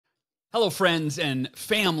Hello, friends and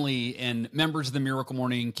family and members of the Miracle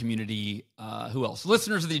Morning community. Who else?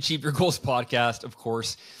 Listeners of the Achieve Your Goals podcast, of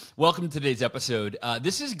course. Welcome to today's episode.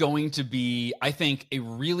 This is going to be, I think, a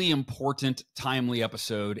really important, timely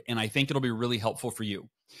episode, and I think it'll be really helpful for you.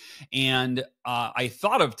 And I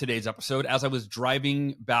thought of today's episode as I was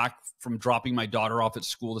driving back from dropping my daughter off at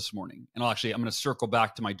school this morning. And I'm going to circle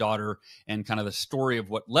back to my daughter and kind of the story of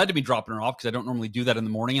what led to me dropping her off, because I don't normally do that in the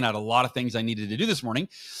morning. And I had a lot of things I needed to do this morning.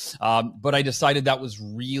 But I decided that was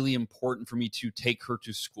really important for me to take her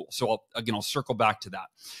to school. So I'll circle back to that.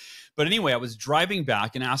 But anyway, I was driving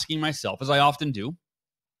back and asking myself, as I often do,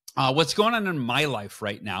 what's going on in my life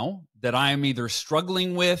right now that I'm either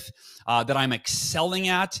struggling with, that I'm excelling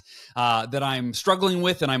at, that I'm struggling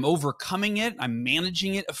with and I'm overcoming it, I'm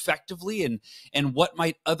managing it effectively, and what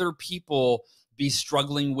might other people be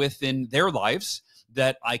struggling with in their lives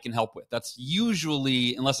that I can help with. That's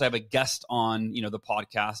usually, unless I have a guest on, the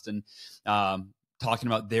podcast and talking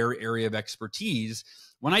about their area of expertise.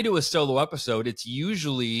 When I do a solo episode, it's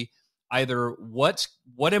usually either what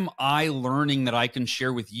am I learning that I can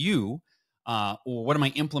share with you, or what am I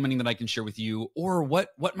implementing that I can share with you, or what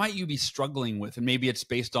might you be struggling with? And maybe it's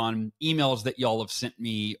based on emails that y'all have sent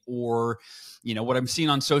me, or what I'm seeing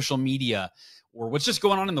on social media, or what's just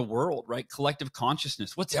going on in the world, right? Collective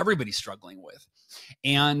consciousness. What's everybody struggling with?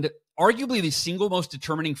 And arguably the single most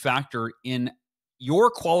determining factor in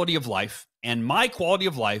your quality of life and my quality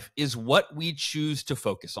of life is what we choose to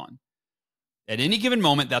focus on. At any given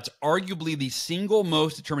moment, that's arguably the single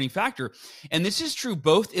most determining factor. And this is true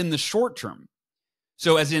both in the short term.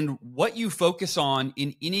 So as in what you focus on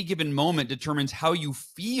in any given moment determines how you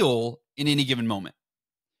feel in any given moment.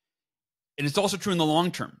 And it's also true in the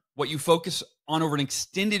long term. What you focus on over an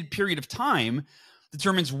extended period of time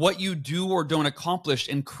determines what you do or don't accomplish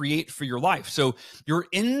and create for your life. So your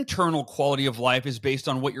internal quality of life is based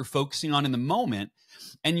on what you're focusing on in the moment.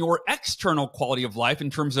 And your external quality of life in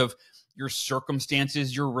terms of your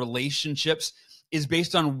circumstances, your relationships, is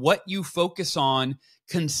based on what you focus on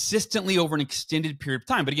consistently over an extended period of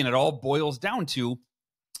time. But again, it all boils down to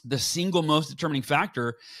the single most determining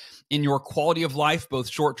factor in your quality of life, both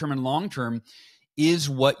short-term and long-term, is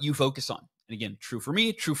what you focus on. And again, true for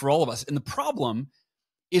me, true for all of us. And the problem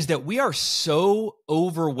is that we are so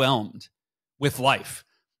overwhelmed with life.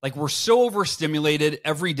 Like, we're so overstimulated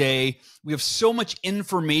every day. We have so much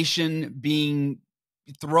information being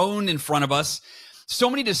thrown in front of us, so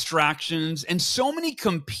many distractions, and so many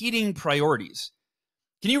competing priorities.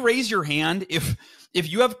 Can you raise your hand if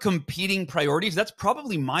you have competing priorities? That's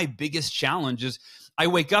probably my biggest challenge. Is I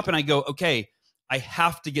wake up and I go, okay, I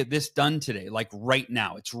have to get this done today, like right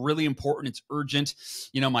now. It's really important. It's urgent.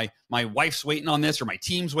 My wife's waiting on this, or my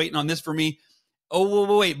team's waiting on this for me.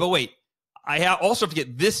 Oh, but wait. I also have to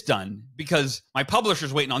get this done because my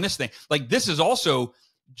publisher's waiting on this thing. Like, this is also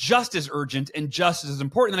just as urgent and just as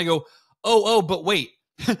important. And I go, but wait,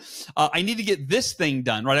 I need to get this thing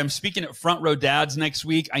done, right? I'm speaking at Front Row Dads next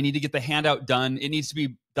week. I need to get the handout done. It needs to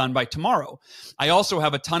be done by tomorrow. I also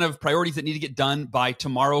have a ton of priorities that need to get done by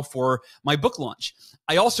tomorrow for my book launch.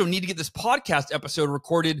 I also need to get this podcast episode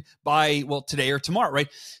recorded by, today or tomorrow, right?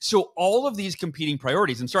 So all of these competing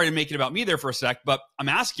priorities, and sorry to make it about me there for a sec, but I'm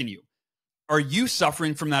asking you, are you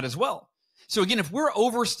suffering from that as well? So again, if we're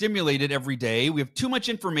overstimulated every day, we have too much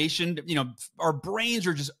information, our brains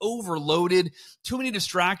are just overloaded, too many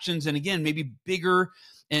distractions, and again, maybe bigger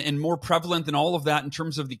and more prevalent than all of that in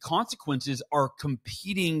terms of the consequences are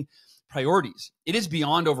competing priorities. It is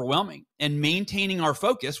beyond overwhelming. And maintaining our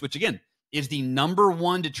focus, which again is the number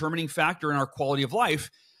one determining factor in our quality of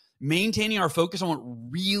life, maintaining our focus on what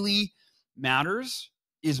really matters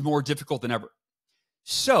is more difficult than ever.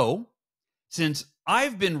 So, since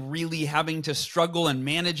I've been really having to struggle and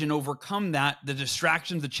manage and overcome the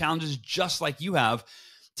distractions, the challenges, just like you have,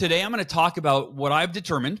 today I'm going to talk about what I've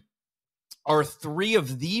determined are 3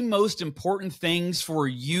 of the most important things for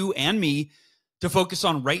you and me to focus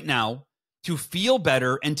on right now, to feel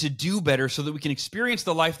better and to do better so that we can experience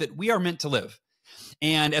the life that we are meant to live.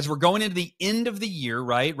 And as we're going into the end of the year,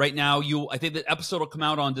 right now, I think the episode will come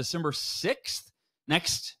out on December 6th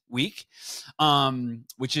next week,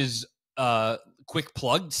 which is quick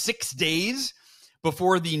plug, 6 days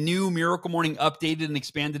before the new Miracle Morning updated and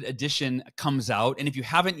expanded edition comes out. And if you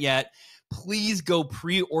haven't yet, please go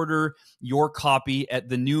pre-order your copy at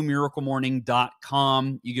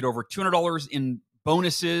thenewmiraclemorning.com. You get over $200 in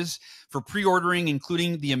bonuses for pre-ordering,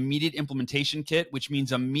 including the immediate implementation kit, which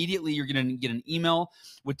means immediately you're going to get an email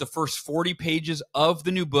with the first 40 pages of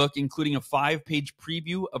the new book, including a 5-page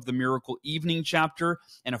preview of the Miracle Evening chapter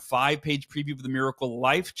and a 5-page preview of the Miracle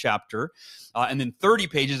Life chapter, and then 30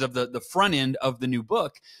 pages of the front end of the new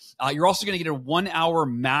book. You're also going to get a 1-hour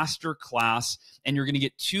master class, and you're going to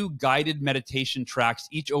get 2 guided meditation tracks,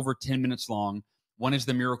 each over 10 minutes long. One is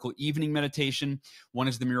the Miracle Evening meditation. One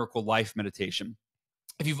is the Miracle Life meditation.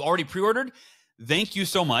 If you've already pre-ordered, thank you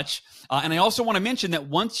so much. And I also want to mention that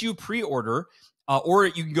once you pre-order, or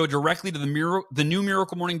you can go directly to the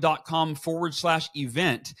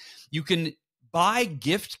newmiraclemorning.com/event, you can buy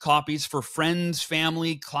gift copies for friends,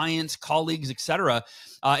 family, clients, colleagues, etc.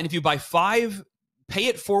 And if you buy 5 pay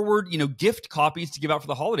it forward, gift copies to give out for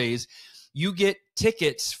the holidays, you get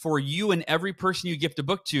tickets for you and every person you gift a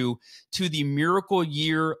book to the Miracle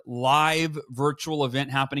Year live virtual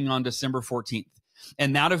event happening on December 14th.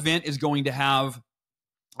 And that event is going to have,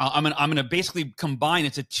 I'm going to basically combine,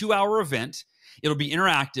 it's a 2-hour event. It'll be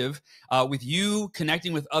interactive with you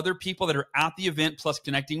connecting with other people that are at the event, plus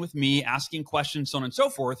connecting with me, asking questions, so on and so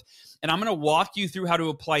forth. And I'm going to walk you through how to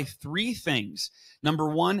apply 3 things. Number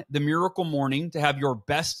 1, the Miracle Morning to have your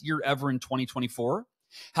best year ever in 2024.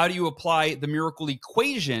 How do you apply the Miracle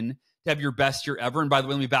Equation to have your best year ever? And by the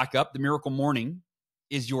way, let me back up. The Miracle Morning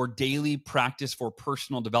is your daily practice for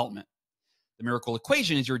personal development. The Miracle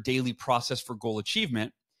Equation is your daily process for goal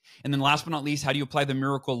achievement. And then last but not least, how do you apply the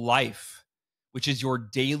Miracle Life, which is your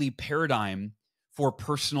daily paradigm for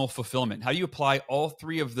personal fulfillment? How do you apply all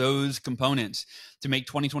 3 of those components to make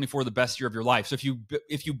 2024 the best year of your life? So if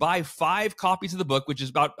you buy 5 copies of the book, which is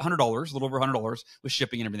about $100, a little over $100 with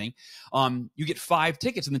shipping and everything, you get 5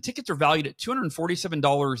 tickets, and the tickets are valued at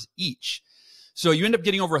 $247 each. So you end up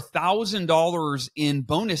getting over $1,000 in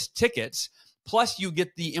bonus tickets. Plus, you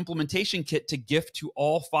get the implementation kit to gift to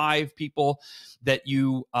all 5 people that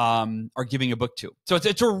you are giving a book to. So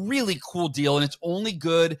it's a really cool deal, and it's only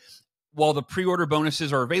good while the pre-order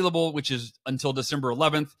bonuses are available, which is until December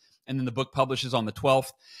 11th, and then the book publishes on the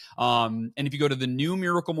 12th. And if you go to the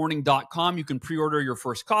newmiraclemorning.com, you can pre-order your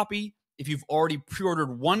first copy. If you've already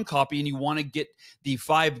pre-ordered 1 copy and you want to get the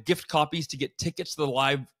 5 gift copies to get tickets to the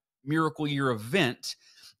live Miracle Year event,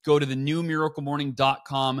 go to the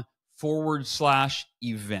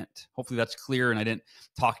newmiraclemorning.com/event. Hopefully that's clear and I didn't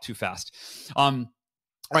talk too fast.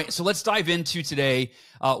 All right, so let's dive into today.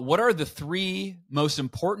 What are the 3 most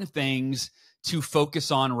important things to focus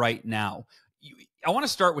on right now? I want to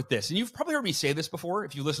start with this, and you've probably heard me say this before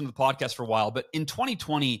if you listen to the podcast for a while, but in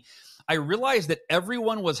 2020, I realized that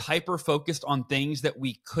everyone was hyper-focused on things that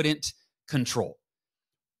we couldn't control.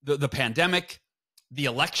 The pandemic, the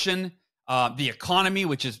election, the economy,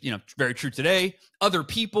 which is, very true today, other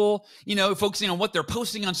people, focusing on what they're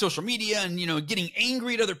posting on social media and, getting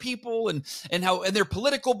angry at other people and their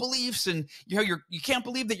political beliefs. And, you can't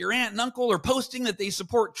believe that your aunt and uncle are posting that they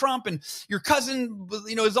support Trump, and your cousin,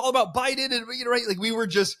 is all about Biden. And, right. Like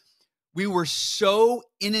we were so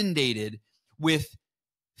inundated with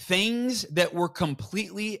things that were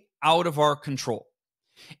completely out of our control.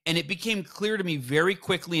 And it became clear to me very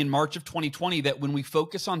quickly in March of 2020 that when we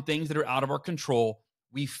focus on things that are out of our control,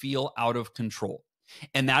 we feel out of control.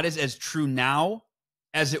 And that is as true now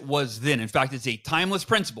as it was then. In fact, it's a timeless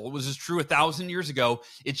principle. It was as true 1,000 years ago.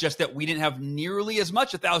 It's just that we didn't have nearly as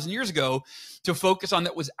much 1,000 years ago to focus on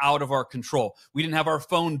that was out of our control. We didn't have our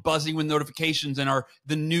phone buzzing with notifications and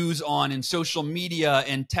the news on and social media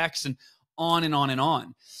and text and on and on and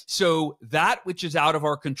on. So that which is out of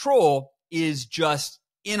our control is just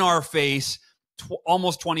in our face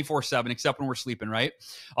almost 24/7, except when we're sleeping, right?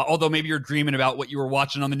 Although maybe you're dreaming about what you were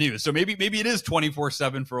watching on the news. So maybe it is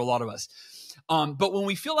 24/7 for a lot of us. But when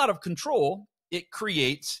we feel out of control, it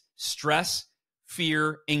creates stress,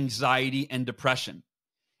 fear, anxiety, and depression.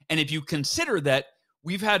 And if you consider that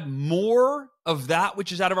we've had more of that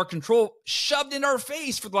which is out of our control shoved in our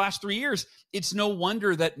face for the last 3 years, it's no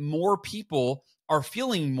wonder that more people are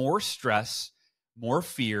feeling more stress, more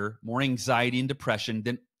fear, more anxiety, and depression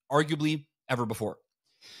than arguably ever before.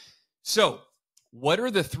 So what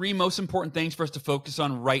are the 3 most important things for us to focus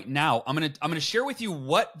on right now? I'm going to share with you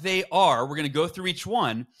what they are. We're going to go through each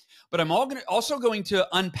one, but I'm also going to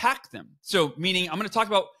unpack them. So meaning I'm going to talk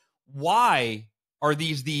about why are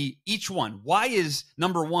these each one. Why is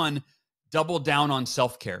number 1, double down on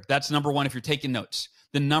self-care? That's number 1 if you're taking notes.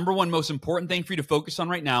 The number 1 most important thing for you to focus on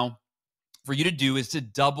right now for you to do is to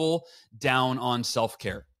double down on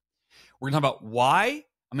self-care. We're going to talk about why.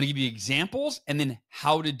 I'm going to give you examples and then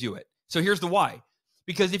how to do it. So here's the why.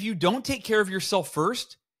 Because if you don't take care of yourself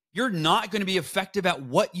first, you're not going to be effective at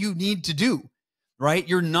what you need to do, right?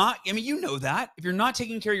 You're not, I mean, you know that. If you're not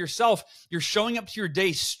taking care of yourself, you're showing up to your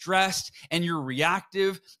day stressed and you're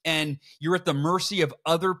reactive and you're at the mercy of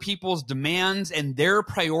other people's demands and their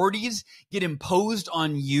priorities get imposed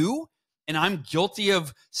on you. And I'm guilty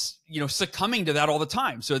of, succumbing to that all the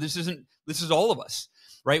time. So this is all of us,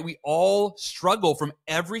 right? We all struggle from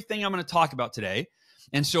everything I'm going to talk about today.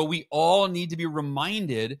 And so we all need to be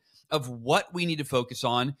reminded of what we need to focus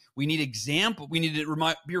on. We need We need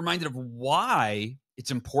to be reminded of why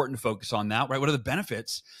it's important to focus on that, right? What are the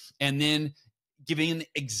benefits? And then giving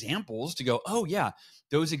examples to go, oh yeah,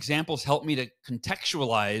 those examples help me to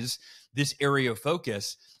contextualize this area of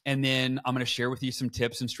focus. And then I'm going to share with you some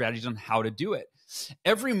tips and strategies on how to do it.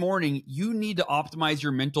 Every morning, you need to optimize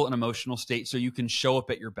your mental and emotional state so you can show up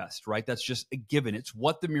at your best, right? That's just a given. It's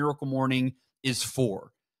what the Miracle Morning is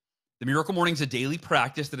for. The Miracle Morning is a daily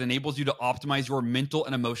practice that enables you to optimize your mental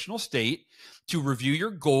and emotional state, to review your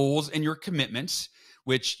goals and your commitments,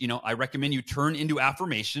 which, I recommend you turn into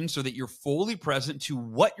affirmations so that you're fully present to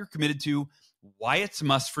what you're committed to, why it's a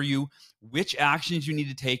must for you, which actions you need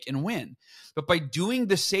to take, and when. But by doing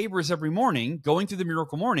the savers every morning, going through the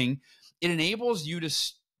Miracle Morning, it enables you to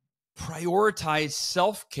prioritize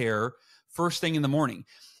self-care first thing in the morning.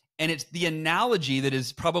 And it's the analogy that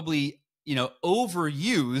is probably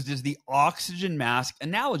overused, is the oxygen mask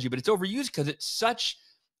analogy, but it's overused because it's such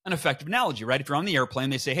an effective analogy, right? If you're on the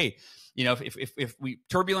airplane, they say, hey, if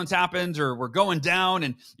turbulence happens or we're going down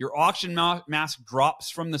and your oxygen mask drops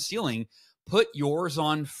from the ceiling, put yours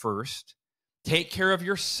on first, take care of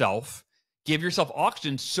yourself, give yourself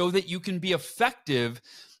oxygen so that you can be effective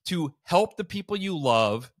to help the people you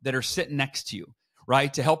love that are sitting next to you,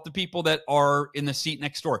 right? To help the people that are in the seat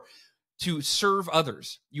next door, to serve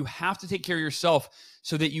others. You have to take care of yourself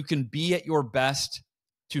so that you can be at your best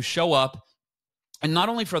to show up, and not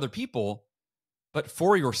only for other people, but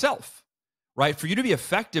for yourself, right? For you to be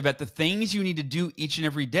effective at the things you need to do each and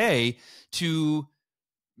every day to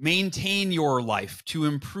maintain your life, to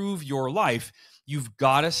improve your life, you've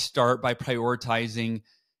got to start by prioritizing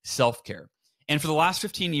self-care. And for the last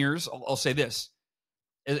 15 years, I'll say this.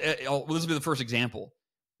 This will be the first example.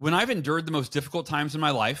 When I've endured the most difficult times in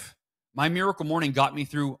my life, my Miracle Morning got me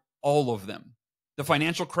through all of them. The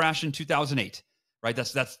financial crash in 2008, right?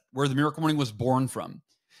 That's where the Miracle Morning was born from.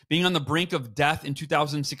 Being on the brink of death in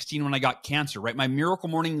 2016 when I got cancer, right? My Miracle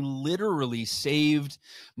Morning literally saved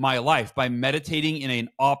my life by meditating in an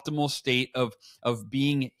optimal state of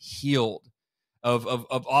being healed, of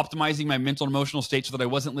optimizing my mental and emotional state so that I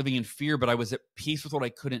wasn't living in fear, but I was at peace with what I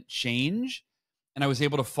couldn't change. And I was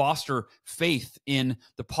able to foster faith in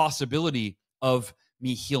the possibility of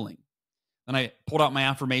me healing. And I pulled out my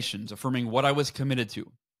affirmations, affirming what I was committed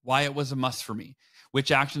to, why it was a must for me,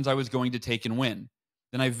 which actions I was going to take and when.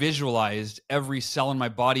 Then I visualized every cell in my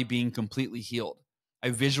body being completely healed. I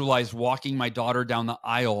visualized walking my daughter down the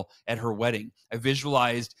aisle at her wedding. I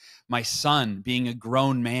visualized my son being a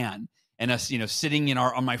grown man and us, sitting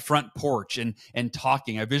on my front porch and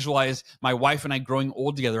talking. I visualized my wife and I growing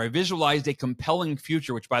old together. I visualized a compelling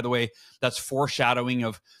future, which, by the way, that's foreshadowing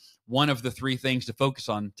of one of the three things to focus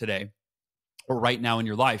on today or right now in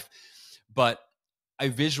your life. But I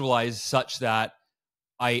visualized such that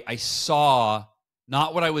I saw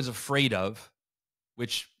not what I was afraid of,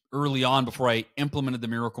 which early on, before I implemented the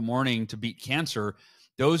Miracle Morning to beat cancer,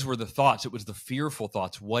 those were the thoughts. It was the fearful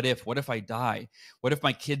thoughts. What if I die? What if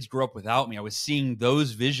my kids grow up without me? I was seeing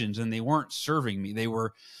those visions and they weren't serving me. They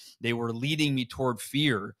were leading me toward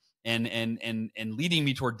fear and leading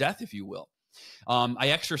me toward death, if you will. I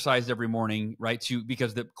exercised every morning, right?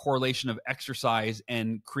 Because the correlation of exercise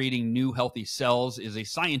and creating new healthy cells is a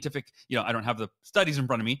scientific, I don't have the studies in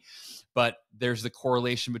front of me, but there's the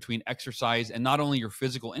correlation between exercise and not only your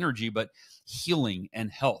physical energy, but healing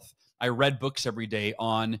and health. I read books every day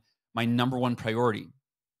on my number one priority,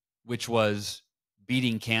 which was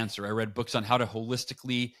beating cancer. I read books on how to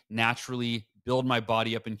holistically, naturally build my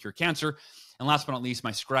body up and cure cancer. And last but not least,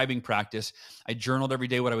 my scribing practice. I journaled every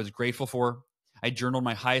day what I was grateful for. I journaled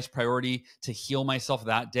my highest priority to heal myself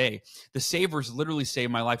that day. The savers literally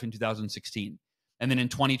saved my life in 2016. And then in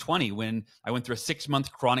 2020, when I went through a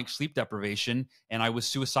 6-month chronic sleep deprivation and I was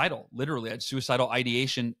suicidal, literally I had suicidal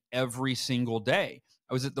ideation every single day.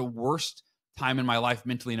 I was at the worst time in my life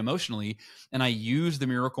mentally and emotionally, and I used the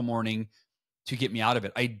Miracle Morning to get me out of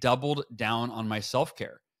it. I doubled down on my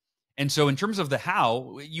self-care. And so in terms of the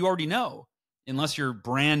how, you already know. Unless you're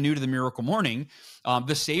brand new to the Miracle Morning,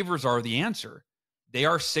 the savers are the answer. They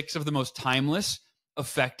are 6 of the most timeless,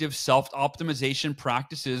 effective self-optimization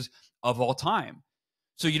practices of all time.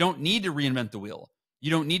 So you don't need to reinvent the wheel.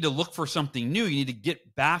 You don't need to look for something new. You need to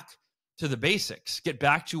get back to the basics, get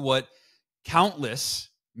back to what countless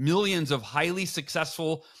millions of highly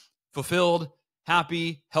successful, fulfilled,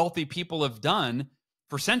 happy, healthy people have done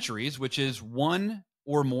for centuries, which is one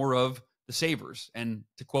or more of the savers. And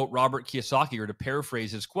to quote Robert Kiyosaki, or to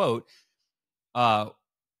paraphrase his quote,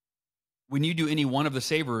 when you do any one of the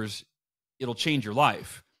savers, it'll change your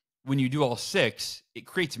life. When you do all six, it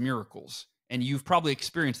creates miracles. And you've probably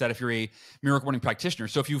experienced that if you're a Miracle Morning practitioner.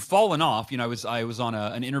 So if you've fallen off, I was on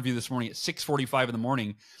an interview this morning at 6:45 in the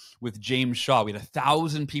morning with James Shaw. We had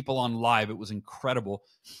 1,000 people on live. It was incredible.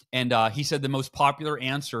 And he said the most popular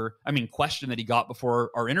question that he got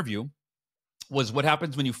before our interview was, what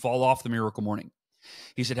happens when you fall off the Miracle Morning?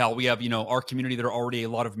 He said, Hal, we have, our community that are already a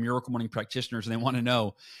lot of Miracle Morning practitioners, and they want to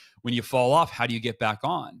know, when you fall off, how do you get back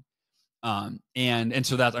on? And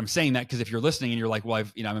so that I'm saying that because if you're listening and you're like, well,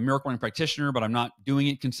 I'm a Miracle Morning practitioner, but I'm not doing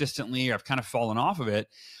it consistently, or I've kind of fallen off of it.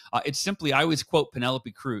 It's simply, I always quote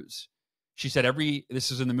Penelope Cruz. She said,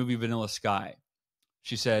 this is in the movie Vanilla Sky.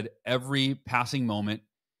 She said, every passing moment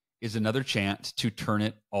is another chance to turn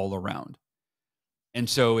it all around. And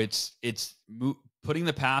so it's putting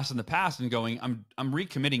the past in the past and going, I'm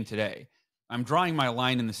recommitting today. I'm drawing my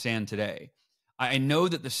line in the sand today. I know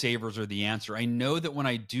that the savers are the answer. I know that when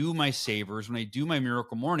I do my savers, when I do my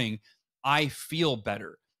Miracle Morning, I feel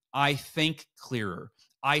better. I think clearer.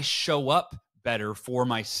 I show up better for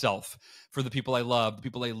myself, for the people I love, the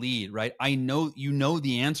people I lead, right? I know you know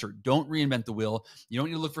the answer. Don't reinvent the wheel. You don't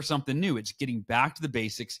need to look for something new. It's getting back to the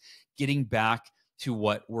basics, getting back to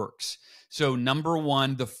what works. So number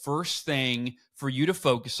one, the first thing for you to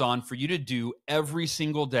focus on, for you to do every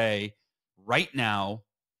single day right now,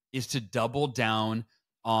 is to double down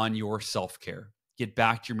on your self-care. Get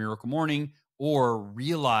back to your Miracle Morning, or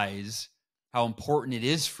realize how important it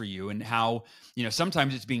is for you, and how,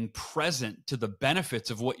 sometimes it's being present to the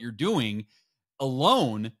benefits of what you're doing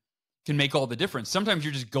alone can make all the difference. Sometimes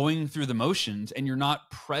you're just going through the motions and you're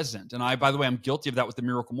not present. And by the way, I'm guilty of that with the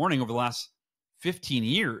Miracle Morning over the last 15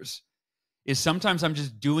 years, is sometimes I'm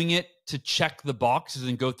just doing it to check the boxes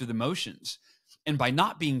and go through the motions. And by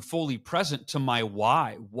not being fully present to my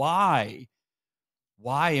why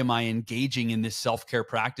am I engaging in this self-care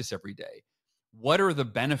practice every day? What are the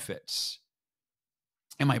benefits?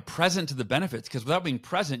 Am I present to the benefits? Because without being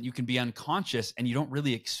present, you can be unconscious and you don't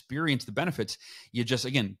really experience the benefits. You just,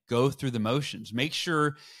 again, go through the motions. Make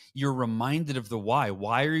sure you're reminded of the why.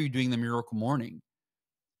 Why are you doing the Miracle Morning?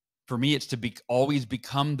 For me, it's to always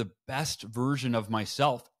become the best version of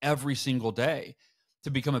myself every single day, to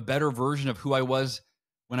become a better version of who I was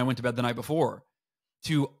when I went to bed the night before,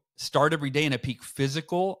 to start every day in a peak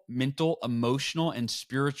physical, mental, emotional, and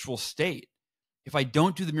spiritual state. If I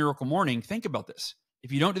don't do the Miracle Morning, think about this.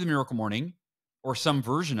 If you don't do the Miracle Morning, or some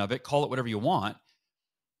version of it, call it whatever you want,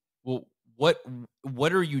 well,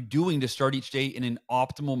 what are you doing to start each day in an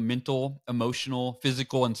optimal mental, emotional,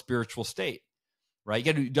 physical, and spiritual state? Right?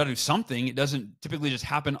 You got to do something. It doesn't typically just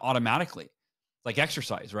happen automatically. Like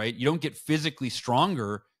exercise, right? You don't get physically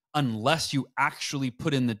stronger unless you actually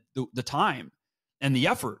put in the time and the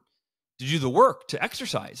effort to do the work, to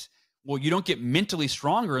exercise. Well, you don't get mentally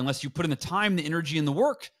stronger unless you put in the time, the energy, and the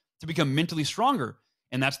work to become mentally stronger.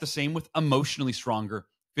 And that's the same with emotionally stronger,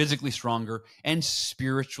 physically stronger, and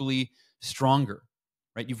spiritually stronger,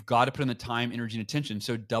 right? You've got to put in the time, energy, and attention.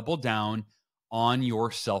 So double down on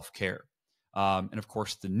your self-care. And of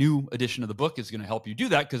course, the new edition of the book is going to help you do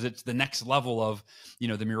that, because it's the next level of,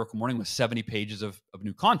 the Miracle Morning, with 70 pages of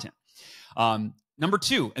new content. Number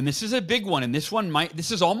two, and this is a big one, and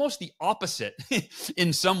this is almost the opposite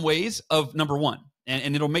in some ways of number one.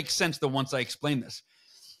 And it'll make sense though once I explain this.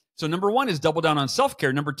 So number one is double down on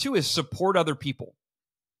self-care. Number two is support other people.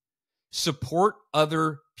 Support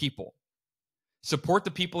other people. Support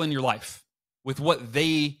the people in your life with what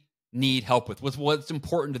they need help with what's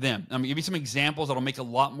important to them. I'm going to give you some examples that'll make a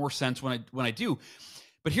lot more sense when I do.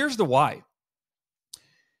 But here's the why.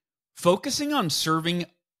 Focusing on serving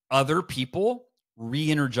other people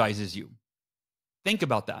re-energizes you. Think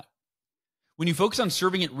about that. When you focus on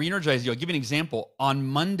serving, it re-energizes you. I'll give you an example. On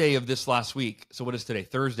Monday of this last week, so what is today?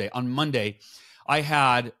 Thursday. On Monday, I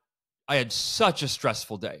had such a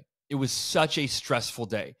stressful day. It was such a stressful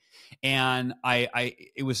day. And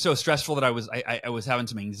it was so stressful that I was having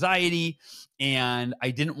some anxiety, and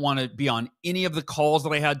I didn't want to be on any of the calls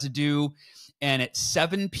that I had to do. And at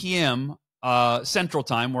 7 p.m. Central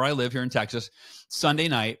Time, where I live here in Texas, Monday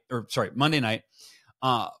night,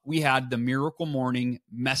 we had the Miracle Morning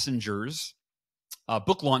Messengers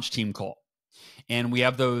book launch team call. And we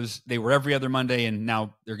have those, they were every other Monday, and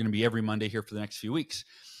now they're going to be every Monday here for the next few weeks.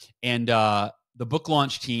 And the book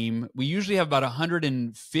launch team, we usually have about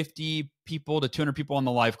 150 people to 200 people on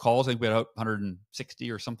the live calls. I think we had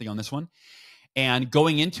 160 or something on this one. And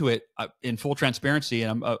going into it in full transparency,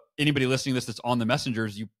 and anybody listening to this that's on the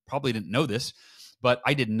messengers, you probably didn't know this, but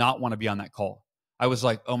I did not want to be on that call. I was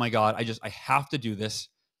like, oh my God, I have to do this.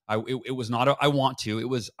 It was not I want to, it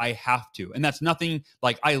was I have to. And that's nothing,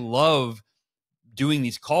 like, I love doing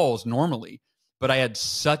these calls normally, but I had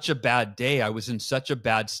such a bad day. I was in such a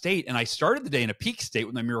bad state. And I started the day in a peak state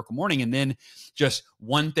with my miracle morning. And then just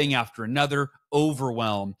one thing after another,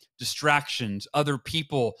 overwhelm, distractions, other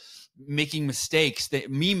people making mistakes,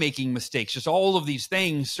 me making mistakes, just all of these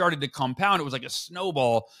things started to compound. It was like a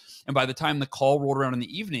snowball. And by the time the call rolled around in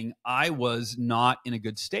the evening, I was not in a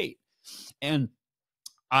good state. And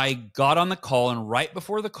I got on the call, and right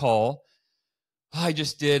before the call, I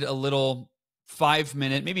just did a little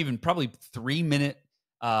 5-minute, maybe even probably 3-minute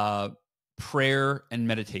prayer and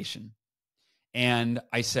meditation. And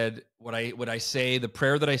I said, what I say, the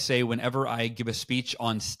prayer that I say whenever I give a speech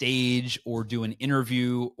on stage or do an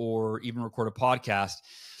interview or even record a podcast,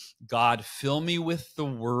 God, fill me with the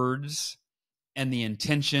words and the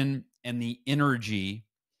intention and the energy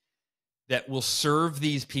that will serve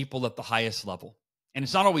these people at the highest level. And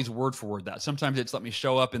it's not always word for word that. Sometimes it's let me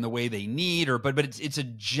show up in the way they need, but it's a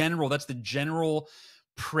general, that's the general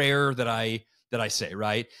prayer that I say,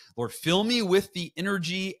 right? Lord, fill me with the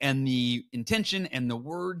energy and the intention and the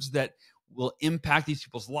words that will impact these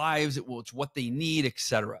people's lives. It's what they need,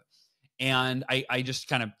 etc. And I just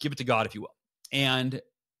kind of give it to God, if you will. And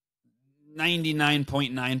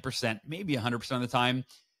 99.9%, maybe 100% of the time,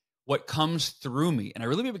 what comes through me, and I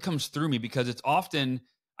really believe it comes through me because it's often,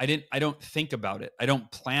 I don't think about it. I don't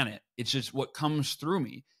plan it. It's just what comes through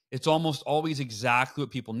me. It's almost always exactly what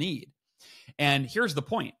people need. And here's the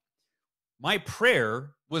point. My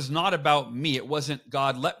prayer was not about me. It wasn't,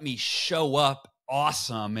 God, let me show up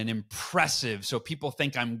awesome and impressive so people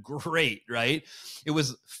think I'm great, right? It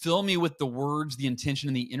was, fill me with the words, the intention,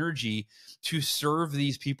 and the energy to serve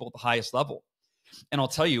these people at the highest level. And I'll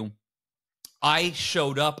tell you, I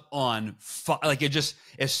showed up on, like, it just,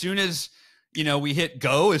 as soon as, we hit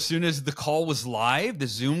go, as soon as the call was live, the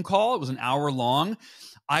Zoom call, it was an hour long,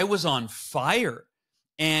 I was on fire.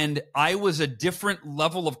 And I was a different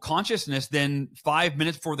level of consciousness than 5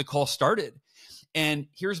 minutes before the call started. And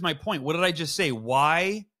here's my point. What did I just say?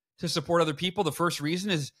 Why to support other people? The first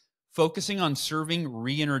reason is focusing on serving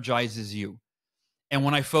re-energizes you. And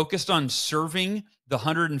when I focused on serving the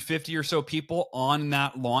 150 or so people on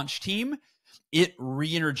that launch team, it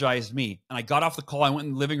re-energized me. And I got off the call. I went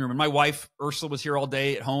in the living room, and my wife, Ursula, was here all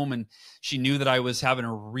day at home, and she knew that I was having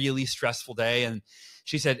a really stressful day. And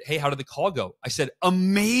she said, hey, how did the call go? I said,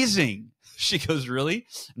 amazing. She goes, really?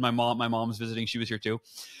 And my mom was visiting. She was here too.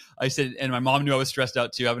 I said, and my mom knew I was stressed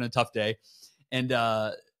out too, having a tough day. And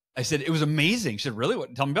I said, it was amazing. She said, really?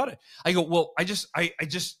 What? Tell me about it. I go, well, I just,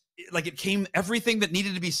 like, it came, everything that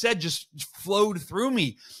needed to be said just flowed through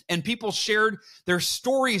me. And people shared their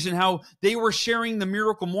stories and how they were sharing the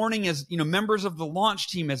miracle morning as, members of the launch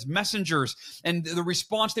team, as messengers, and the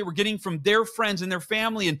response they were getting from their friends and their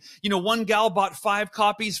family. And, one gal bought 5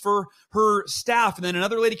 copies for her staff. And then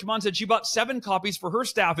another lady came on and said she bought 7 copies for her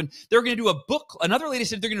staff. And they're going to do a book. Another lady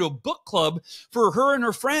said they're going to do a book club for her and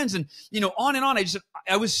her friends. And, on and on.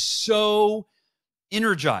 I was so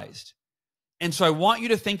energized. And so I want you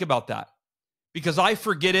to think about that, because I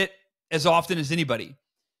forget it as often as anybody,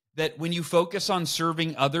 that when you focus on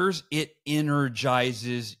serving others, it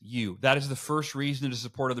energizes you. That is the first reason to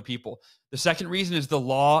support other people. The second reason is the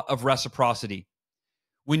law of reciprocity.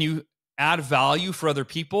 When you add value for other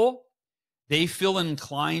people, they feel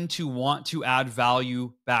inclined to want to add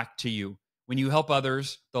value back to you. When you help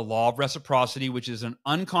others, the law of reciprocity, which is an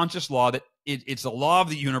unconscious law that it's a law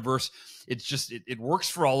of the universe. It's just, it works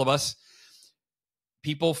for all of us.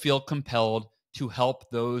 People feel compelled to help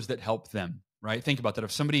those that help them, right? Think about that.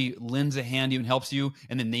 If somebody lends a hand to you and helps you,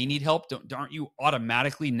 and then they need help, aren't you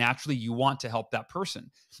automatically, naturally, you want to help that person?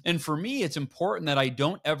 And for me, it's important that I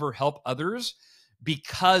don't ever help others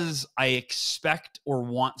because I expect or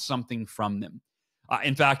want something from them.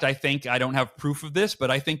 In fact, I think, I don't have proof of this, but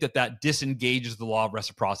I think that disengages the law of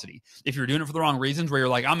reciprocity. If you're doing it for the wrong reasons, where you're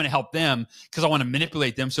like, I'm going to help them because I want to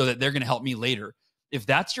manipulate them so that they're going to help me later. If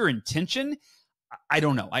that's your intention, I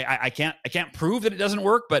don't know. I can't prove that it doesn't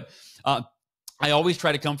work, but I always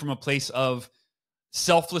try to come from a place of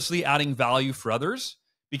selflessly adding value for others,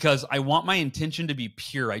 because I want my intention to be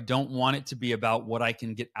pure. I don't want it to be about what I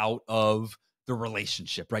can get out of the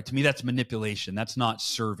relationship, right? To me, that's manipulation. That's not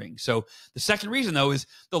serving. So the second reason, though, is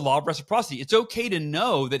the law of reciprocity. It's okay to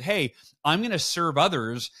know that, hey, I'm going to serve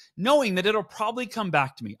others knowing that it'll probably come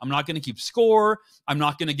back to me. I'm not going to keep score. I'm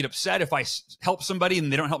not going to get upset if I help somebody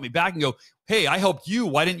and they don't help me back and go, hey, I helped you.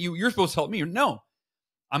 Why didn't you? You're supposed to help me. No,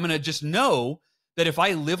 I'm going to just know that if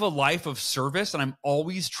I live a life of service and I'm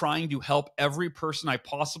always trying to help every person I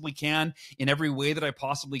possibly can in every way that I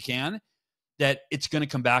possibly can, that it's going to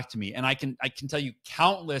come back to me. And I can tell you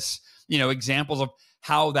countless, examples of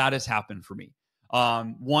how that has happened for me.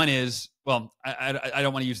 One is, well, I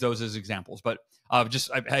don't want to use those as examples, but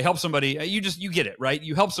I help somebody. You get it, right?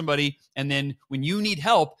 You help somebody, and then when you need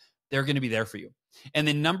help, they're going to be there for you. And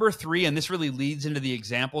then number three, and this really leads into the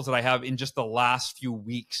examples that I have in just the last few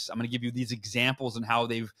weeks. I'm going to give you these examples and how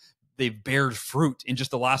they've bared fruit in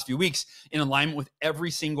just the last few weeks in alignment with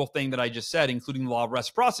every single thing that I just said, including the law of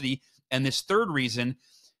reciprocity. And this third reason,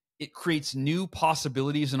 it creates new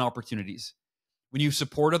possibilities and opportunities. When you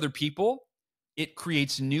support other people, it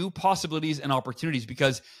creates new possibilities and opportunities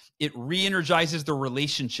because it re-energizes the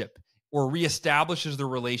relationship or reestablishes the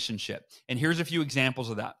relationship. And here's a few examples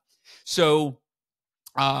of that. So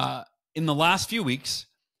in the last few weeks,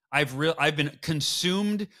 I've been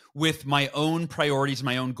consumed with my own priorities,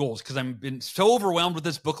 my own goals, because I've been so overwhelmed with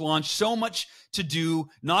this book launch, so much to do,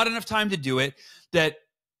 not enough time to do it, that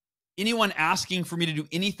anyone asking for me to do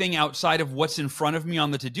anything outside of what's in front of me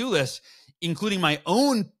on the to-do list, including my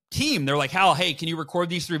own team, they're like, Hal, hey, can you record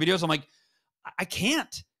these 3 videos? I'm like, I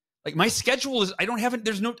can't. Like my schedule is, I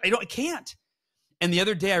can't. And the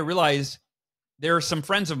other day I realized there are some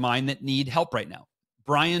friends of mine that need help right now.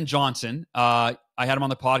 Brian Johnson, I had him on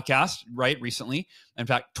the podcast, right, recently. In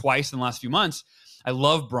fact, twice in the last few months. I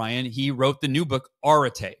love Brian. He wrote the new book,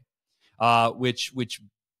 Arete, which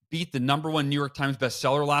beat the #1 New York Times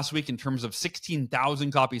bestseller last week in terms of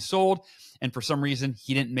 16,000 copies sold. And for some reason,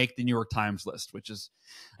 he didn't make the New York Times list, which is,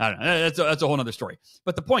 I don't know, that's a whole other story.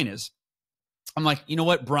 But the point is, I'm like, you know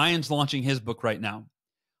what? Brian's launching his book right now.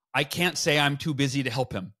 I can't say I'm too busy to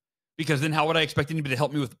help him because then how would I expect anybody to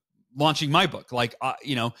help me with launching my book? Like,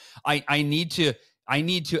 I need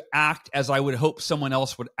to act as I would hope someone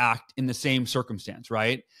else would act in the same circumstance,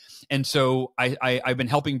 right? And so I've been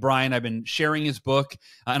helping Brian. I've been sharing his book,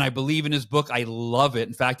 and I believe in his book. I love it.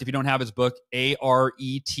 In fact, if you don't have his book,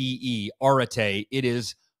 Arete, Arete, it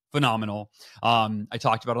is phenomenal. I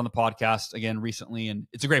talked about it on the podcast again recently, and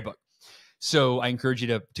it's a great book. So I encourage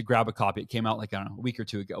you to grab a copy. It came out like, I don't know, a week or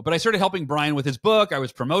two ago. But I started helping Brian with his book. I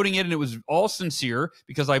was promoting it, and it was all sincere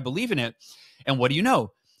because I believe in it. And what do you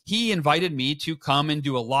know? He invited me to come and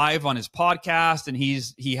do a live on his podcast, and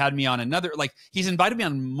he had me on another, like he's invited me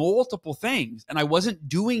on multiple things, and I wasn't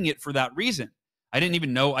doing it for that reason. I didn't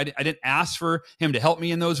even know, I didn't ask for him to help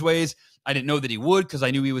me in those ways. I didn't know that he would because I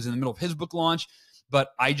knew he was in the middle of his book launch, but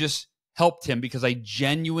I just helped him because I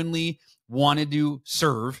genuinely wanted to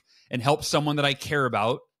serve and help someone that I care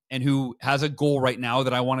about and who has a goal right now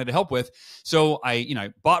that I wanted to help with. So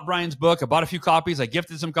I bought Brian's book. I bought a few copies. I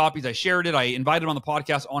gifted some copies. I shared it. I invited him on the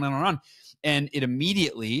podcast, on and on and on. And it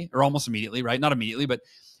immediately, or almost immediately, right? Not immediately, but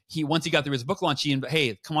once he got through his book launch,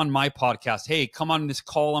 hey, come on my podcast. Hey, come on this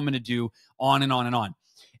call I'm going to do, on and on and on.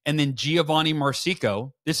 And then Giovanni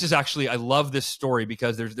Marsico, this is actually, I love this story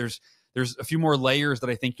because there's a few more layers that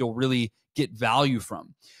I think you'll really get value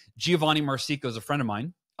from. Giovanni Marsico is a friend of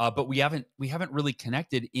mine. But we haven't really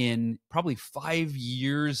connected in probably 5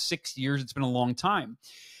 years, 6 years. It's been a long time.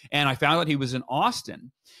 And I found out he was in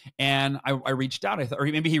Austin, and I reached out. Or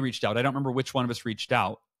maybe he reached out. I don't remember which one of us reached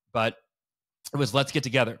out, but it was, let's get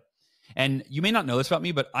together. And you may not know this about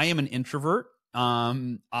me, but I am an introvert.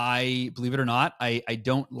 I, believe it or not, I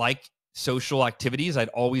don't like social activities. I'd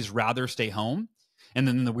always rather stay home. And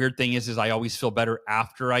then the weird thing is I always feel better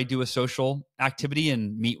after I do a social activity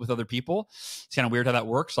and meet with other people. It's kind of weird how that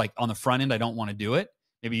works. Like on the front end, I don't want to do it.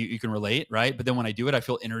 Maybe you can relate, right? But then when I do it, I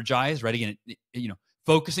feel energized, right? Again,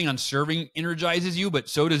 focusing on serving energizes you, but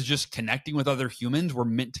so does just connecting with other humans. We're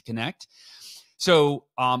meant to connect. So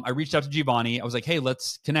I reached out to Giovanni. I was like, hey,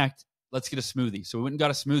 let's connect. Let's get a smoothie. So we went and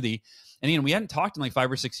got a smoothie. And we hadn't talked in like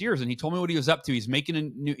 5 or 6 years. And he told me what he was up to. He's making a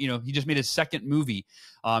new, he just made his second movie.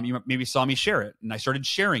 You maybe saw me share it. And I started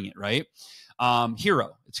sharing it, right?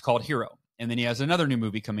 Hero. It's called Hero. And then he has another new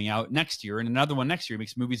movie coming out next year and another one next year. He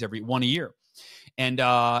makes movies every one a year. And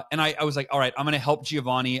I was like, all right, I'm going to help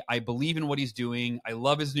Giovanni. I believe in what he's doing. I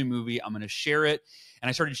love his new movie. I'm going to share it. And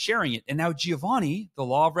I started sharing it. And now Giovanni, the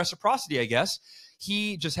law of reciprocity, I guess,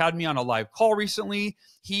 he just had me on a live call recently.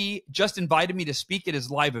 He just invited me to speak at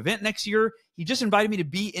his live event next year. He just invited me to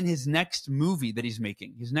be in his next movie that he's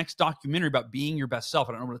making, his next documentary about being your best self.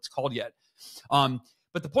 I don't know what it's called yet. But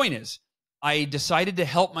the point is, I decided to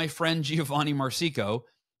help my friend Giovanni Marsico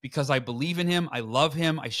because I believe in him. I love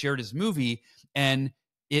him. I shared his movie, and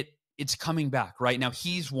it's coming back right now.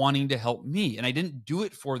 He's wanting to help me, and I didn't do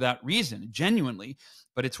it for that reason, genuinely,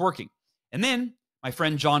 but it's working. And then my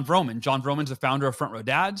friend John Vroman. John Vroman's the founder of Front Row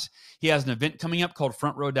Dads. He has an event coming up called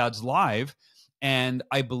Front Row Dads Live, and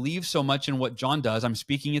I believe so much in what John does. I'm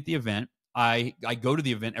speaking at the event. I go to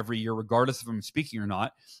the event every year, regardless if I'm speaking or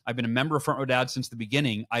not. I've been a member of Front Row Dads since the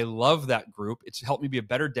beginning. I love that group. It's helped me be a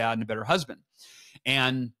better dad and a better husband.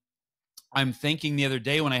 And I'm thinking the other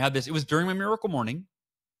day when I had this, it was during my miracle morning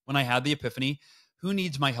when I had the epiphany, who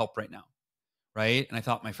needs my help right now? Right. And I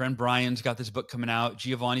thought, my friend Brian's got this book coming out.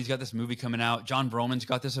 Giovanni's got this movie coming out. John Vroman's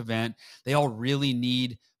got this event. They all really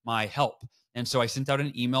need my help. And so I sent out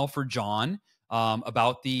an email for John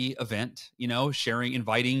about the event,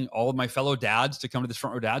 inviting all of my fellow dads to come to this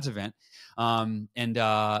Front Row Dads event. And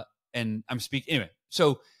I'm speaking anyway.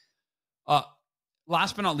 So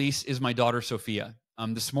last but not least is my daughter, Sophia.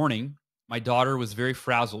 This morning, my daughter was very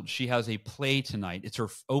frazzled. She has a play tonight. It's her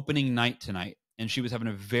opening night tonight. And she was having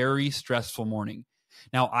a very stressful morning.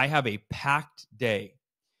 Now I have a packed day.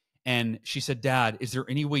 And she said, Dad, is there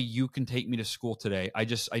any way you can take me to school today? I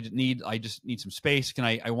just need some space. Can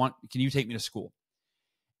you take me to school?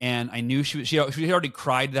 And I knew she had already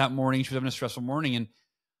cried that morning. She was having a stressful morning. And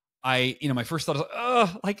my first thought was,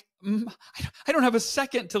 I don't have a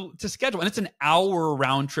second to schedule. And it's an hour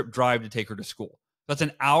round trip drive to take her to school. That's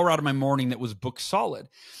an hour out of my morning that was booked solid.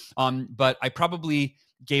 But I probably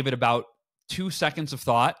gave it about 2 seconds of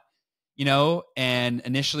thought, and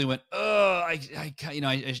initially went, I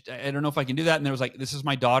don't know if I can do that. And there was like, this is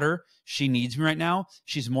my daughter. She needs me right now.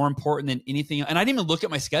 She's more important than anything. And I didn't even look at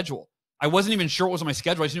my schedule. I wasn't even sure what was on my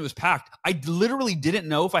schedule. I just knew it was packed. I literally didn't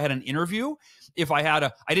know if I had an interview,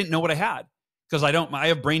 I didn't know what I had because I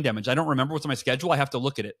have brain damage. I don't remember what's on my schedule. I have to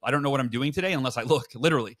look at it. I don't know what I'm doing today unless I look,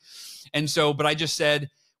 literally. And so, but I just said,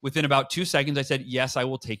 within about 2 seconds, I said, yes, I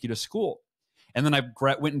will take you to school. And then I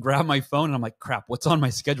went and grabbed my phone and I'm like, crap, what's on my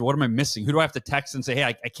schedule? What am I missing? Who do I have to text and say, hey,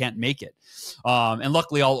 I can't make it? And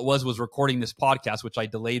luckily all it was recording this podcast, which I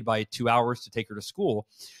delayed by 2 hours to take her to school.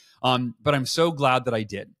 But I'm so glad that I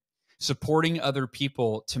did. Supporting other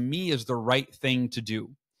people to me is the right thing to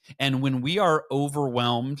do. And when we are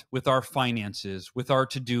overwhelmed with our finances, with our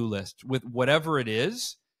to-do list, with whatever it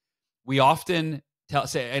is, we often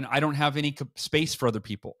say, and I don't have any space for other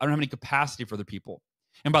people. I don't have any capacity for other people.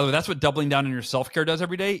 And by the way, that's what doubling down on your self-care does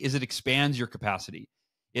every day, is it expands your capacity.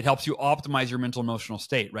 It helps you optimize your mental emotional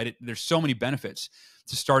state, right? There's so many benefits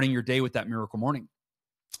to starting your day with that miracle morning.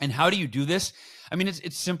 And how do you do this? I mean,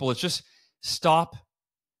 it's simple. It's just stop,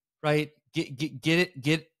 right?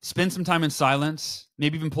 Spend some time in silence,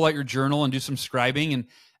 maybe even pull out your journal and do some scribing and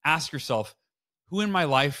ask yourself, who in my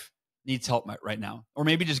life needs help right now? Or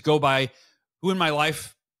maybe just go by, who in my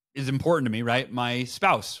life is important to me, right? My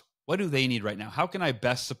spouse. What do they need right now? How can I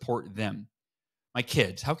best support them? My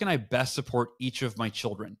kids, how can I best support each of my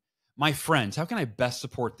children? My friends, how can I best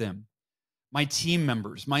support them? My team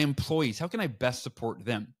members, my employees, how can I best support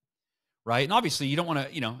them? Right? And obviously you don't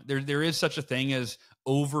want to, there is such a thing as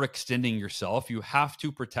overextending yourself. You have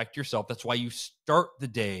to protect yourself. That's why you start the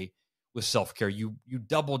day with self-care. You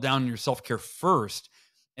double down on your self-care first,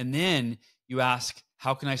 and then you ask,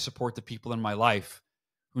 how can I support the people in my life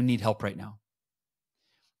who need help right now?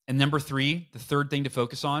 And number 3, the third thing to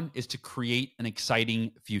focus on is to create an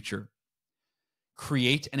exciting future.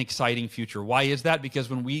 Create an exciting future. Why is that? Because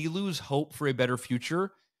when we lose hope for a better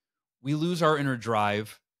future, we lose our inner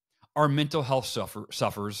drive. Our mental health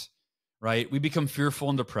suffers, right? We become fearful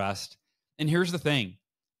and depressed. And here's the thing.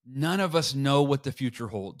 None of us know what the future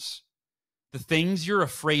holds. The things you're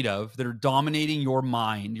afraid of that are dominating your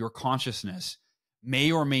mind, your consciousness,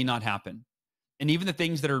 may or may not happen. And even the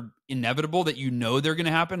things that are inevitable that they're going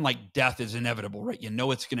to happen, like death is inevitable, right? You know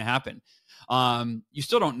it's going to happen. You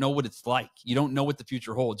still don't know what it's like. You don't know what the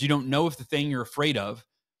future holds. You don't know if the thing you're afraid of,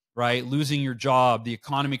 right? Losing your job, the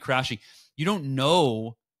economy crashing, you don't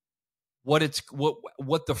know what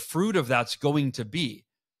the fruit of that's going to be.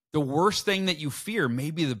 The worst thing that you fear may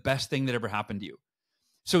be the best thing that ever happened to you.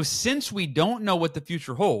 So since we don't know what the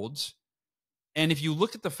future holds, and if you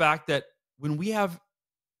look at the fact that when we have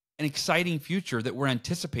an exciting future that we're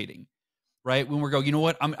anticipating, right? When we go, you know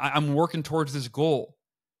what, I'm working towards this goal,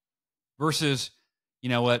 versus, you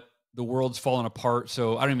know what, the world's falling apart,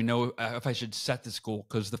 so I don't even know if I should set this goal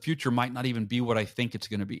because the future might not even be what I think it's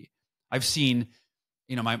going to be. I've seen,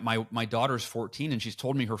 my daughter's 14 and she's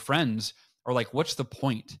told me her friends are like, what's the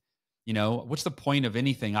point? What's the point of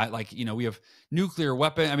anything? We have nuclear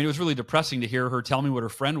weapon. I mean, it was really depressing to hear her tell me what her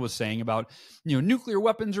friend was saying about, nuclear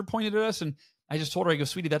weapons are pointed at us. And I just told her, I go,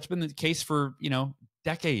 sweetie, that's been the case for,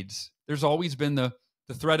 decades. There's always been the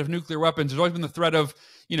threat of nuclear weapons. There's always been the threat of,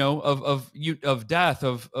 of death,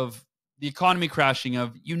 of the economy crashing,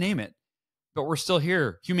 of you name it. But we're still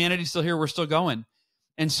here. Humanity's still here. We're still going.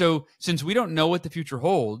 And so since we don't know what the future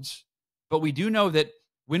holds, but we do know that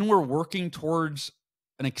when we're working towards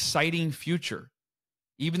an exciting future,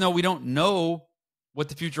 even though we don't know what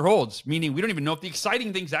the future holds, meaning we don't even know if the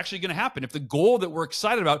exciting thing's actually going to happen. If the goal that we're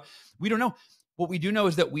excited about, we don't know. What we do know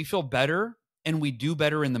is that we feel better and we do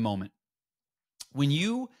better in the moment. When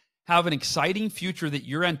you have an exciting future that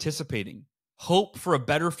you're anticipating, hope for a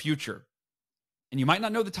better future, and you might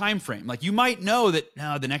not know the time frame. Like you might know that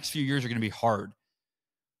the next few years are going to be hard.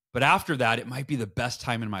 But after that, it might be the best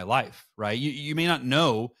time in my life, right? You may not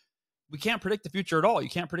know. We can't predict the future at all. You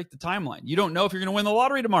can't predict the timeline. You don't know if you're going to win the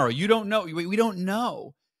lottery tomorrow. You don't know. We don't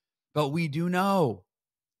know. But we do know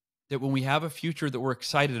that when we have a future that we're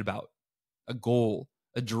excited about, a goal,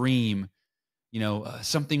 a dream,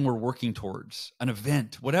 something we're working towards, an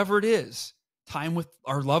event, whatever it is, time with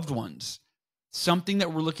our loved ones, something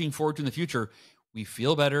that we're looking forward to in the future, we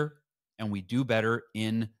feel better and we do better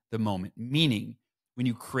in the moment. Meaning, when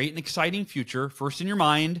you create an exciting future, first in your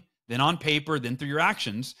mind, then on paper, then through your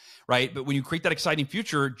actions, right? But when you create that exciting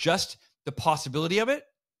future, just the possibility of it,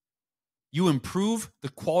 you improve the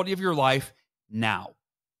quality of your life now.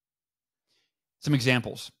 Some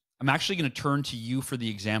examples. I'm actually going to turn to you for the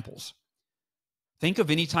examples. Think of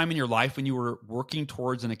any time in your life when you were working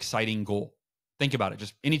towards an exciting goal. Think about it,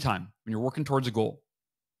 just any time when you're working towards a goal.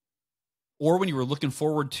 Or when you were looking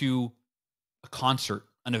forward to a concert,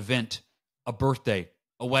 an event, a birthday,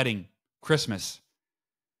 a wedding, Christmas,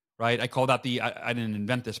 right? I call that I didn't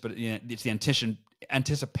invent this, but it's the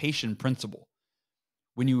anticipation principle.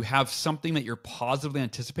 When you have something that you're positively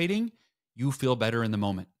anticipating, you feel better in the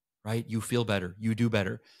moment, right? You feel better, you do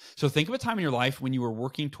better. So think of a time in your life when you were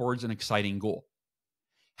working towards an exciting goal.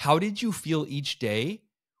 How did you feel each day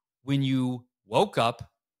when you woke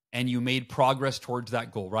up and you made progress towards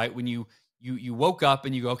that goal, right? When you woke up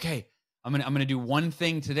and you go, okay, I'm gonna do one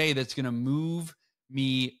thing today that's gonna move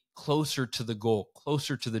me closer to the goal,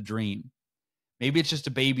 closer to the dream. Maybe it's just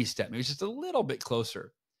a baby step. Maybe it's just a little bit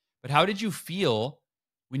closer. But how did you feel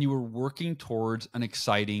when you were working towards an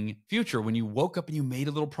exciting future? When you woke up and you made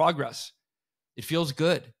a little progress, it feels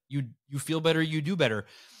good. You feel better. You do better.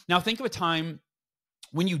 Now think of a time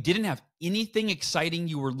when you didn't have anything exciting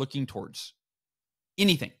you were looking towards.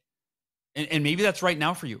 Anything. And maybe that's right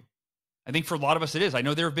now for you. I think for a lot of us it is. I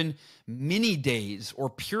know there have been many days or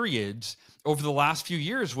periods over the last few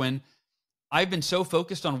years when I've been so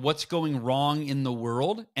focused on what's going wrong in the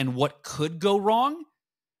world and what could go wrong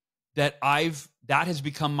that that has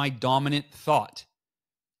become my dominant thought.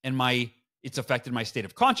 And it's affected my state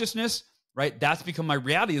of consciousness, right? That's become my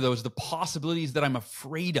reality, those the possibilities that I'm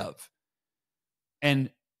afraid of.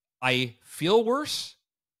 And I feel worse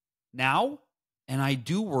now, and I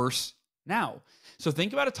do worse now. So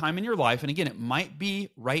think about a time in your life, and again, it might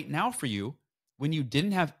be right now for you, when you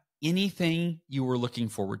didn't have anything you were looking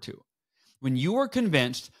forward to. When you were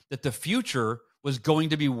convinced that the future was going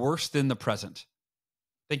to be worse than the present.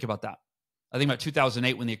 Think about that. I think about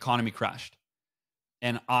 2008 when the economy crashed.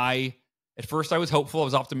 And at first I was hopeful, I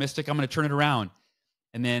was optimistic, I'm going to turn it around.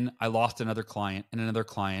 And then I lost another client,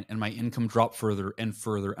 and my income dropped further and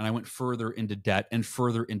further, and I went further into debt and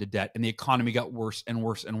further into debt, and the economy got worse and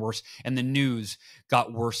worse and worse, and the news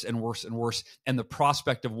got worse and worse and worse, and the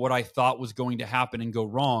prospect of what I thought was going to happen and go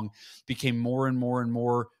wrong became more and more and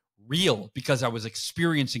more real because I was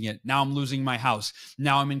experiencing it. Now I'm losing my house.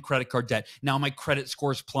 Now I'm in credit card debt. Now my credit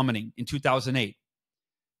score is plummeting in 2008.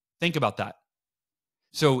 Think about that.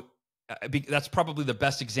 So that's probably the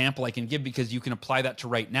best example I can give because you can apply that to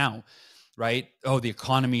right now, right? Oh, the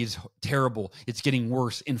economy is terrible. It's getting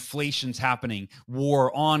worse. Inflation's happening.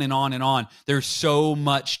 War, on and on and on. There's so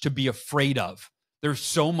much to be afraid of. There's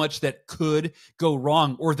so much that could go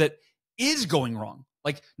wrong or that is going wrong.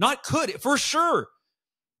 Like not could, for sure.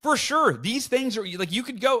 For sure. These things are like, you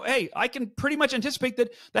could go, hey, I can pretty much anticipate that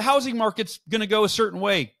the housing market's going to go a certain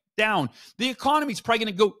way. Down. The economy's probably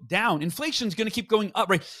going to go down. Inflation's going to keep going up,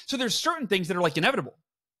 right? So there's certain things that are like inevitable.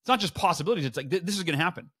 It's not just possibilities. It's like, this is going to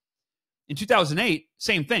happen. In 2008,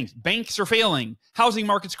 same things. Banks are failing. Housing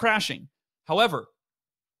market's crashing. However,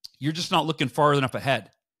 you're just not looking far enough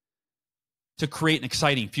ahead to create an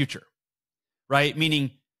exciting future, right?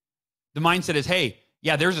 Meaning the mindset is, hey,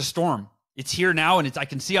 yeah, there's a storm. It's here now, and I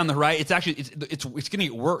can see on the right. It's going to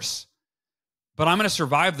get worse, but I'm going to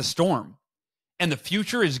survive the storm. And the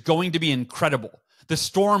future is going to be incredible. The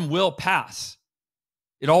storm will pass.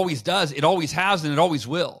 It always does. It always has, and it always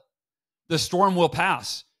will. The storm will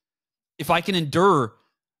pass. if I can endure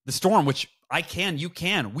the storm, which I can, you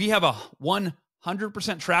can. We have a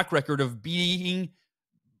 100% track record of being,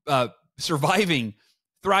 surviving,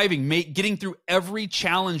 thriving, getting through every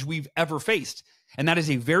challenge we've ever faced. And that is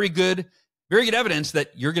a very good evidence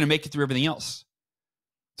that you're going to make it through everything else.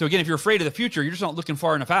 So again, if you're afraid of the future, you're just not looking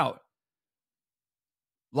far enough out.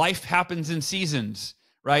 Life happens in seasons,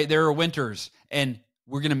 right? There are winters, and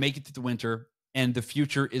we're going to make it through the winter, and the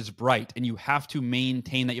future is bright. And you have to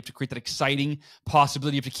maintain that. You have to create that exciting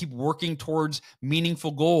possibility. You have to keep working towards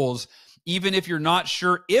meaningful goals, even if you're not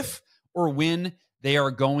sure if or when they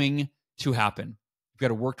are going to happen. You've got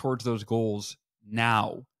to work towards those goals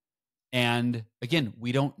now. And again,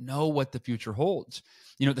 we don't know what the future holds.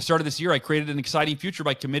 At the start of this year, I created an exciting future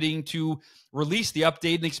by committing to release the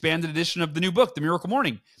updated and expanded edition of the new book, The Miracle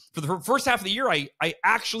Morning. For the first half of the year, I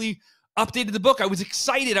actually updated the book. I was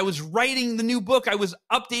excited. I was writing the new book. I was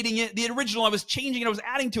updating it, the original. I was changing it. I was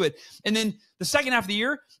adding to it. And then the second half of the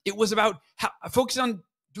year, it was about focusing on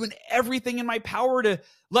doing everything in my power to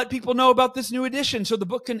let people know about this new edition so the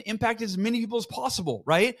book can impact as many people as possible,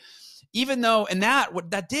 right? Even though, and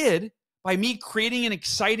what that did, by me creating an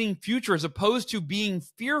exciting future as opposed to being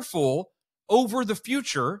fearful over the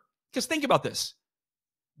future, because think about this.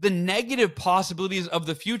 The negative possibilities of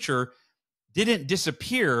the future didn't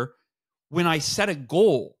disappear when I set a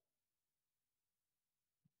goal.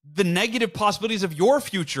 The negative possibilities of your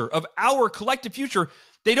future, of our collective future,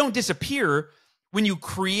 they don't disappear when you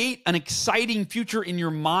create an exciting future in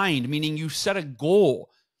your mind, meaning you set a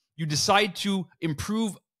goal. You decide to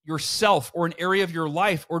improve yourself or an area of your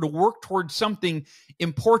life or to work towards something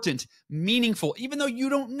important, meaningful, even though you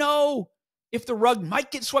don't know if the rug might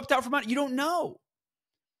get swept out from under. You don't know.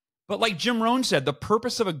 But like Jim Rohn said, the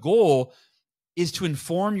purpose of a goal is to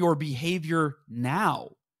inform your behavior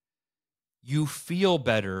now. You feel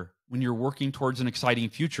better when you're working towards an exciting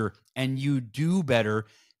future, and you do better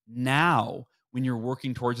now when you're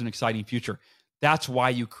working towards an exciting future. That's why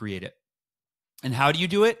you create it. And how do you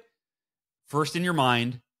do it? First in your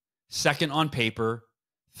mind, second on paper,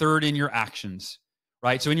 third in your actions,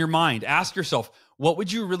 right? So in your mind, ask yourself, what would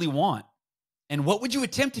you really want? And what would you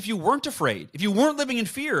attempt if you weren't afraid, if you weren't living in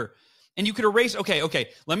fear? And you could erase, okay,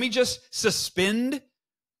 let me just suspend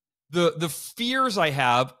the fears I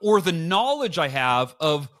have or the knowledge I have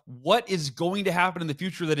of what is going to happen in the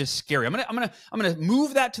future that is scary. I'm gonna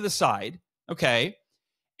move that to the side, okay?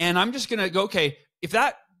 And I'm just gonna go, okay, if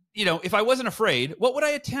I wasn't afraid, what would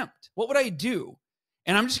I attempt? What would I do?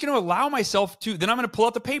 And I'm just going to allow myself to, then I'm going to pull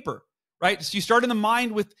out the paper, right? So you start in the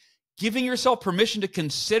mind with giving yourself permission to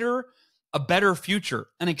consider a better future,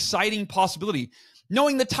 an exciting possibility.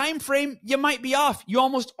 Knowing the time frame, you might be off. You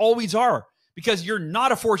almost always are, because you're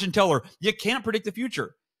not a fortune teller. You can't predict the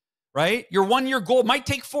future, right? Your 1 year goal might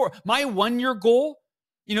take 4. My 1 year goal,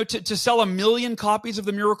 to sell 1 million copies of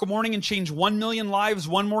The Miracle Morning and change 1 million lives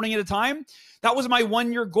one morning at a time, that was my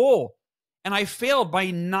 1 year goal. And I failed by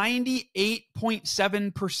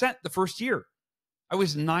 98.7% the first year. I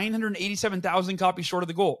was 987,000 copies short of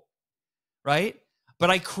the goal, right? But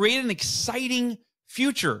I created an exciting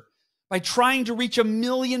future by trying to reach 1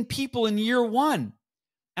 million people in year one.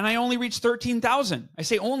 And I only reached 13,000. I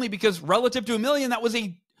say only because relative to 1 million, that was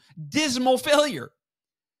a dismal failure,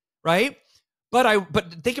 right?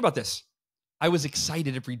 But think about this. I was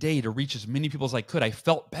excited every day to reach as many people as I could. I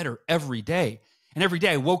felt better every day. And every day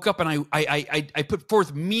I woke up and I put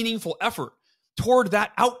forth meaningful effort toward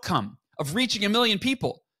that outcome of reaching 1 million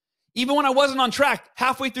people. Even when I wasn't on track,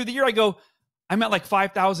 halfway through the year, I go, I'm at like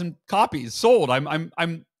 5,000 copies sold. I'm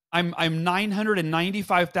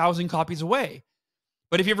 995,000 copies away.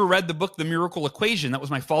 But if you ever read the book, The Miracle Equation, that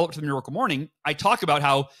was my follow-up to The Miracle Morning, I talk about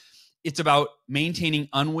how it's about maintaining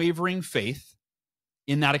unwavering faith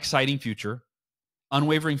in that exciting future,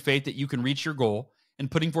 unwavering faith that you can reach your goal,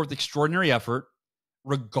 and putting forth extraordinary effort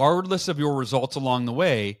regardless of your results along the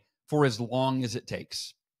way for as long as it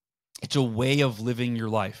takes. It's a way of living your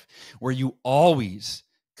life where you always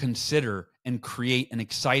consider and create an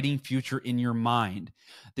exciting future in your mind.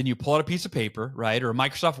 Then you pull out a piece of paper, right, or a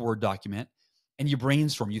Microsoft Word document, and you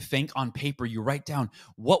brainstorm. You think on paper. You write down,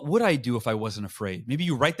 what would I do if I wasn't afraid? Maybe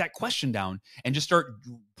you write that question down and just start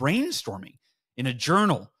brainstorming in a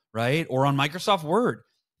journal, right, or on Microsoft Word.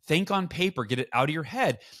 Think on paper, get it out of your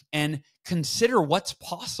head, and consider what's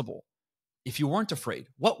possible. If you weren't afraid,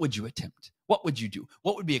 what would you attempt? What would you do?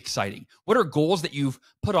 What would be exciting? What are goals that you've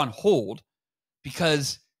put on hold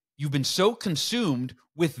because you've been so consumed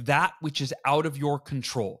with that which is out of your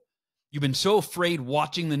control? You've been so afraid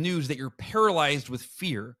watching the news that you're paralyzed with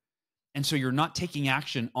fear. And so you're not taking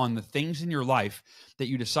action on the things in your life that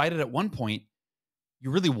you decided at one point you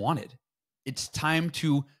really wanted. It's time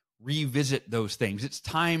to revisit those things. It's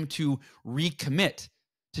time to recommit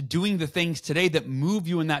to doing the things today that move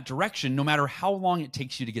you in that direction, no matter how long it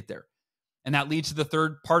takes you to get there. And that leads to the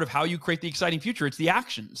third part of how you create the exciting future. It's the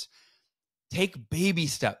actions. Take baby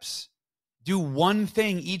steps. Do one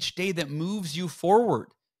thing each day that moves you forward.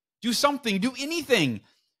 Do something, do anything.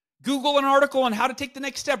 Google an article on how to take the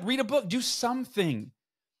next step, read a book, do something,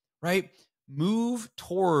 right? Move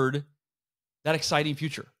toward that exciting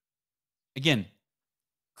future. Again,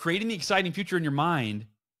 creating the exciting future in your mind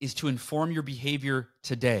is to inform your behavior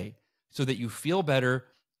today so that you feel better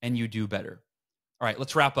and you do better. All right,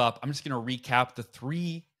 let's wrap up. I'm just going to recap the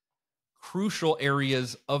 3 crucial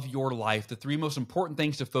areas of your life, the 3 most important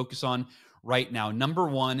things to focus on right now. Number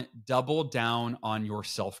 1, double down on your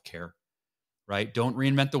self-care, right? Don't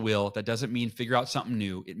reinvent the wheel. That doesn't mean figure out something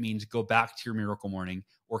new. It means go back to your miracle morning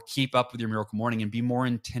or keep up with your miracle morning and be more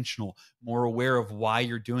intentional, more aware of why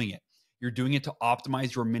you're doing it. You're doing it to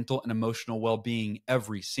optimize your mental and emotional well-being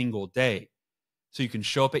every single day so you can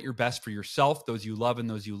show up at your best for yourself, those you love, and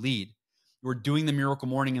those you lead. You're doing the miracle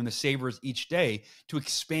morning and the savers each day to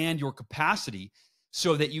expand your capacity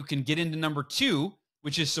so that you can get into number 2,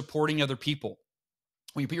 which is supporting other people.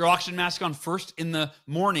 When you put your oxygen mask on first in the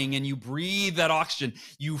morning and you breathe that oxygen,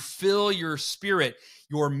 you fill your spirit,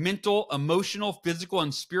 your mental, emotional, physical,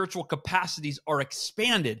 and spiritual capacities are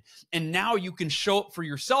expanded. And now you can show up for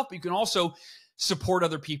yourself, but you can also support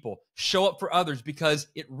other people, show up for others because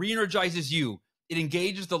it re-energizes you. It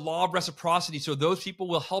engages the law of reciprocity. So those people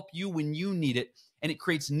will help you when you need it. And it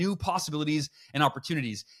creates new possibilities and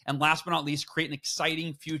opportunities. And last but not least, create an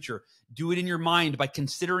exciting future. Do it in your mind by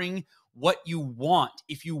considering what you want.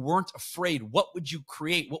 If you weren't afraid, what would you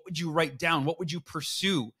create? What would you write down? What would you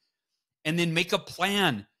pursue? And then make a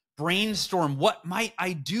plan. Brainstorm. What might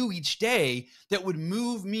I do each day that would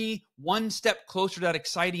move me one step closer to that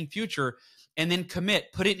exciting future? And then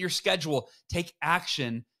commit. Put it in your schedule. Take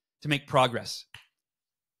action to make progress.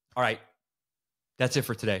 All right. That's it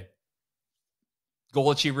for today.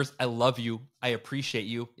 Goal achievers, I love you. I appreciate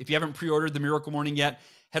you. If you haven't pre-ordered the Miracle Morning yet,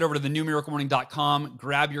 head over to thenewmiraclemorning.com,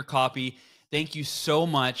 grab your copy. Thank you so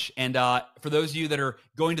much. And for those of you that are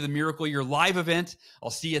going to the Miracle Year live event, I'll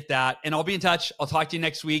see you at that. And I'll be in touch. I'll talk to you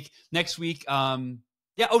next week. Next week, the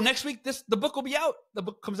book will be out. The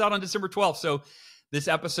book comes out on December 12th. So this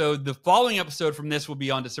episode, the following episode from this will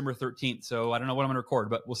be on December 13th. So I don't know what I'm going to record,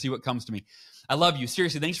 but we'll see what comes to me. I love you.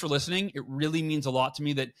 Seriously, thanks for listening. It really means a lot to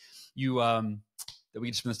me that you that we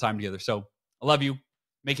can spend this time together. So I love you.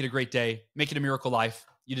 Make it a great day. Make it a miracle life.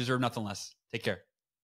 You deserve nothing less. Take care.